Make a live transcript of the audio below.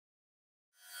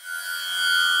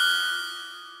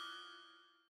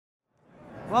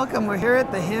Welcome, we're here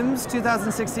at the HIMSS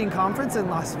 2016 conference in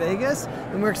Las Vegas,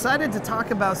 and we're excited to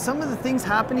talk about some of the things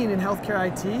happening in healthcare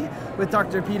IT with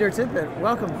Dr. Peter Tippett.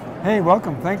 Welcome. Hey,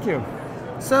 welcome, thank you.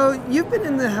 So you've been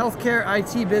in the healthcare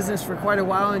IT business for quite a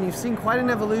while and you've seen quite an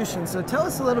evolution. So tell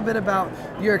us a little bit about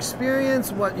your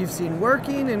experience, what you've seen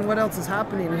working, and what else is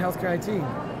happening in healthcare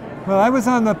IT. Well, I was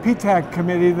on the PTAC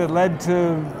committee that led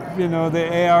to, the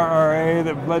ARRA,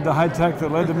 that led to high tech,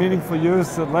 that led to meaningful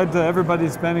use, that led to everybody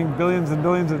spending billions and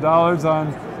billions of dollars on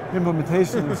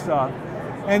implementation of stuff.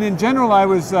 And in general, I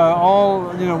was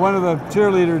one of the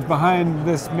cheerleaders behind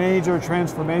this major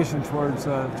transformation towards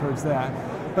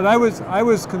that. But I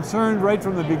was concerned right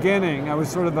from the beginning. I was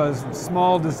sort of a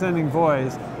small dissenting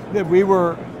voice that we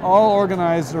were all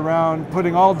organized around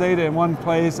putting all data in one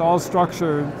place, all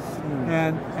structured,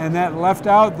 and that left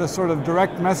out the sort of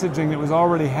direct messaging that was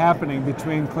already happening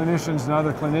between clinicians and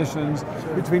other clinicians,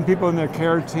 between people in their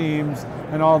care teams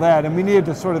and all that. And we needed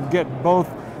to sort of get both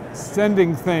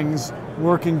sending things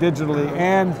working digitally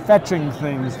and fetching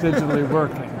things digitally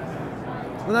working.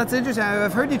 Well, that's interesting.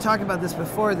 I've heard you talk about this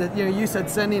before, that you said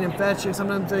sending and fetching,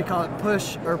 sometimes they call it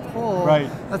push or pull. Right.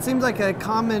 That seems like a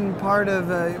common part of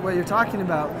what you're talking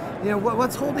about.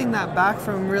 What's holding that back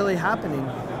from really happening?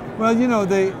 Well,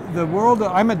 the world,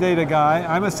 I'm a data guy,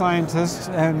 I'm a scientist,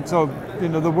 and so,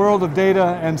 the world of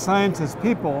data and scientist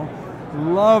people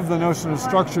love the notion of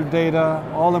structured data,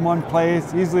 all in one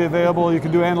place, easily available, you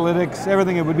can do analytics,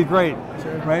 everything, it would be great,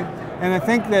 sure. Right? And I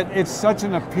think that it's such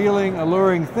an appealing,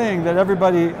 alluring thing that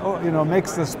everybody,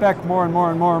 makes the spec more and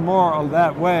more and more and more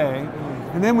that way.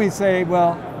 And then we say,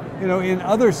 well, in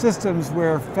other systems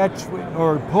where fetch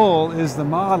or pull is the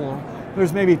model,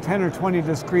 there's maybe 10 or 20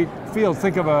 discrete fields.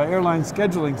 Think of an airline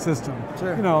scheduling system.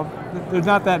 Sure. There's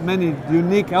not that many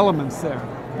unique elements there.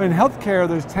 But in healthcare,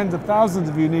 there's tens of thousands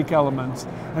of unique elements.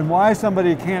 And why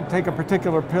somebody can't take a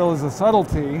particular pill is a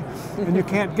subtlety, and you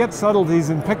can't get subtleties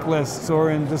in pick lists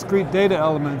or in discrete data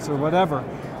elements or whatever.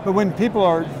 But when people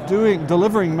are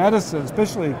delivering medicine,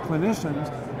 especially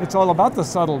clinicians, it's all about the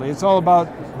subtlety. It's all about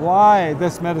why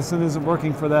this medicine isn't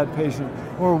working for that patient,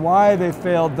 or why they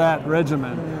failed that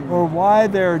regimen, or why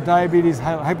their diabetes,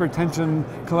 hypertension,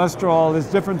 cholesterol is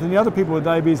different than the other people with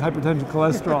diabetes, hypertension,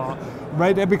 cholesterol,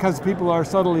 right? Because people are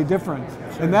subtly different.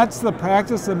 Sure. And that's the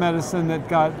practice of medicine that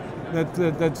got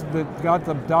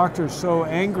the doctors so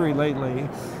angry lately.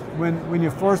 When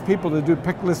you force people to do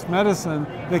pick list medicine,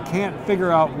 they can't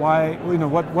figure out why,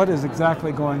 what is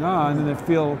exactly going on, and they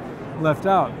feel left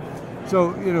out.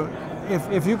 So,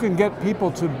 if you can get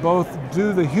people to both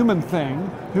do the human thing,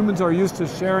 humans are used to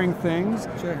sharing things,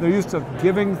 sure. They're used to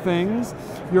giving things.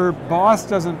 Your boss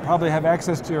doesn't probably have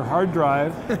access to your hard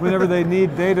drive. Whenever they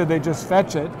need data, they just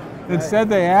fetch it. Instead,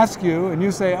 they ask you, and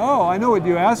you say, oh, I know what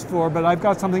you asked for, but I've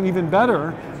got something even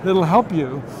better that'll help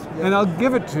you, and I'll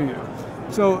give it to you.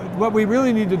 So what we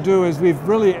really need to do is we've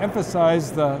really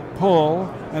emphasized the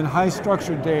pull and high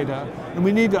structured data, and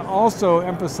we need to also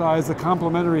emphasize the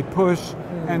complementary push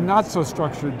and not so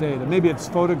structured data. Maybe it's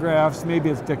photographs, maybe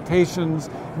it's dictations,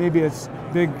 maybe it's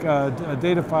big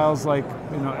data files like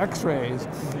x-rays.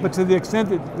 But to the extent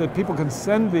that people can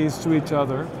send these to each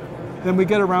other, then we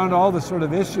get around all the sort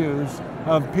of issues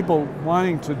of people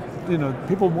wanting to,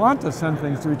 people want to send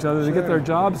things to each other to get their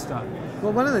jobs done.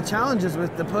 Well, one of the challenges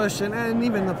with the push and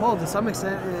even the pull to some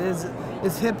extent is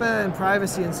HIPAA and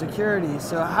privacy and security.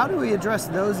 So how do we address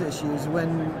those issues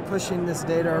when pushing this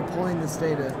data or pulling this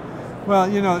data? Well,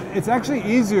 it's actually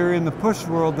easier in the push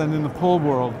world than in the pull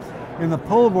world. In the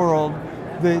pull world,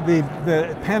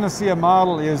 the panacea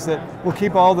model is that we'll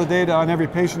keep all the data on every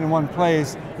patient in one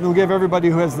place, and we'll give everybody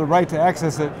who has the right to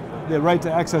access it the right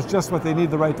to access just what they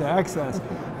need the right to access.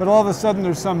 But all of a sudden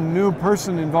there's some new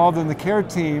person involved in the care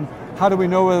team. How do we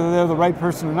know whether they're the right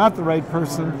person or not the right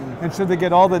person? And should they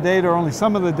get all the data or only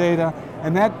some of the data?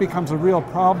 And that becomes a real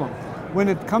problem. When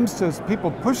it comes to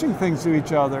people pushing things to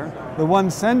each other, the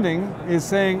one sending is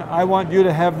saying, I want you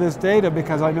to have this data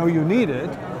because I know you need it.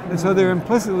 And so they're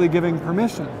implicitly giving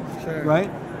permission, sure. Right?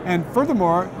 And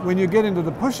furthermore, when you get into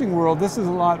the pushing world, this is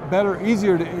a lot better,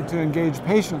 easier to engage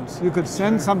patients. You could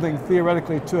send something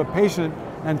theoretically to a patient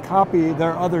and copy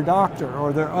their other doctor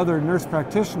or their other nurse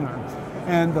practitioner.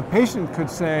 And the patient could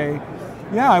say,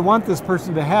 yeah, I want this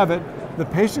person to have it. The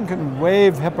patient can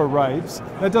waive HIPAA rights.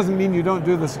 That doesn't mean you don't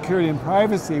do the security and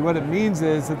privacy. What it means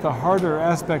is that the harder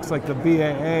aspects like the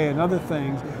BAA and other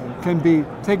things can be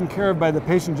taken care of by the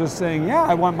patient just saying, yeah,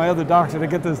 I want my other doctor to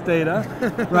get this data,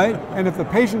 right? And if the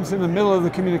patient's in the middle of the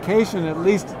communication, at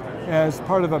least as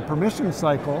part of a permission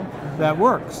cycle, that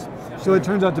works. So it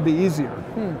turns out to be easier.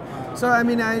 So I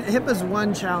mean, HIPAA's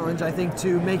one challenge, I think,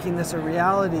 to making this a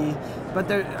reality. But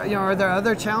there, are there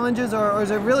other challenges, or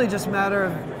is it really just a matter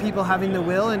of people having the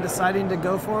will and deciding to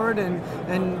go forward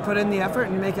and put in the effort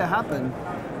and make it happen?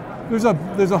 There's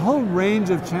a whole range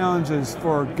of challenges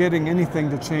for getting anything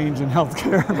to change in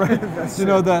healthcare,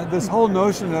 right? This whole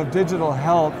notion of digital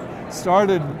health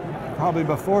started probably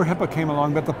before HIPAA came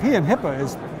along, but the P in HIPAA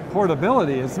is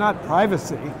portability. It's not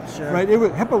privacy, right?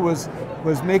 HIPAA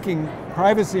was making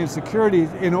privacy and security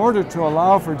in order to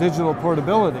allow for digital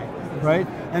portability, right?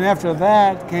 And after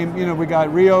that came, we got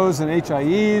RIOs and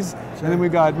HIEs, and then we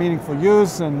got meaningful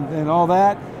use and all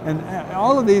that. And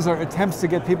all of these are attempts to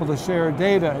get people to share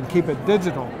data and keep it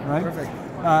digital, right? Perfect.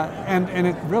 And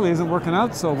it really isn't working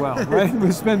out so well, right?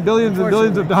 We spend billions and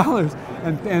billions of dollars,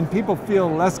 and people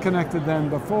feel less connected than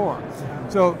before.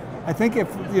 So I think if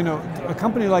a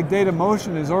company like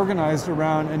DataMotion is organized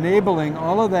around enabling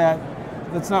all of that,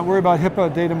 let's not worry about HIPAA,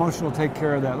 DataMotion will take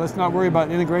care of that. Let's not worry about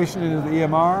integration into the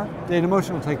EMR,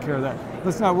 DataMotion will take care of that.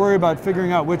 Let's not worry about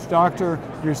figuring out which doctor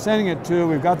you're sending it to,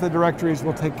 we've got the directories,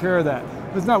 we'll take care of that.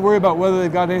 Let's not worry about whether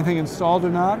they've got anything installed or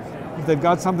not. If they've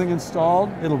got something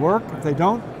installed, it'll work. If they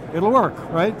don't, it'll work,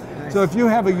 right? Nice. So if you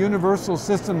have a universal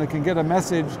system that can get a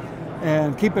message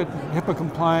and keep it HIPAA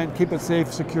compliant, keep it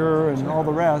safe, secure, and all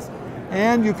the rest,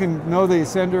 and you can know the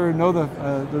sender, know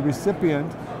the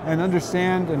recipient, and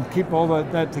understand and keep all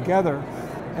that together,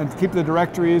 and keep the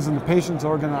directories and the patients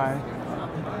organized,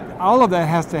 all of that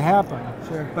has to happen.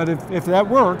 Sure. But if that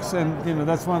works, and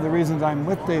that's one of the reasons I'm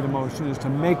with DataMotion, is to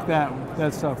make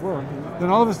that stuff work, then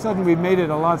all of a sudden we've made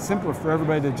it a lot simpler for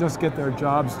everybody to just get their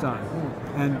jobs done,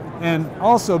 and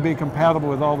also be compatible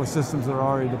with all the systems that are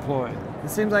already deployed. It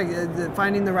seems like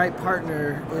finding the right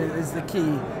partner is the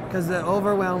key, because the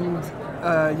overwhelmed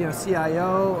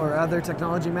CIO or other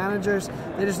technology managers,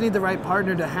 they just need the right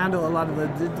partner to handle a lot of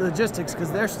the logistics,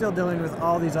 because they're still dealing with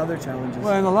all these other challenges.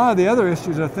 Well, and a lot of the other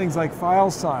issues are things like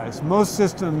file size. Most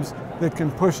systems that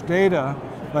can push data,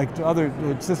 like other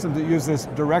systems that use this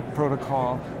direct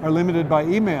protocol, are limited by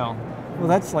email. Well,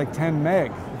 that's like 10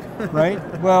 meg. Right?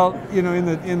 Well, in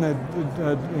the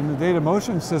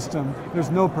DataMotion system, there's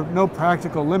no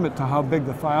practical limit to how big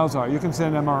the files are. You can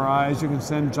send MRIs, you can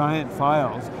send giant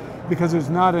files, because there's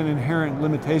not an inherent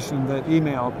limitation that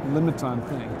email limits on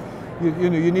things.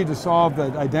 You need to solve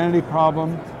the identity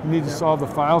problem, you need to solve the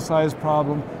file size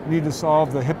problem, you need to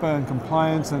solve the HIPAA and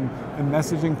compliance and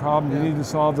messaging problem, you need to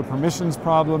solve the permissions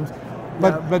problems.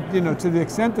 But to the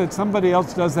extent that somebody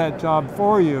else does that job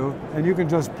for you, and you can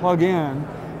just plug in,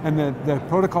 and the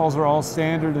protocols are all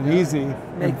standard and easy.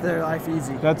 Make their life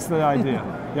easy. That's the idea.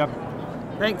 Yep.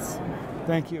 Thanks.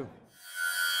 Thank you.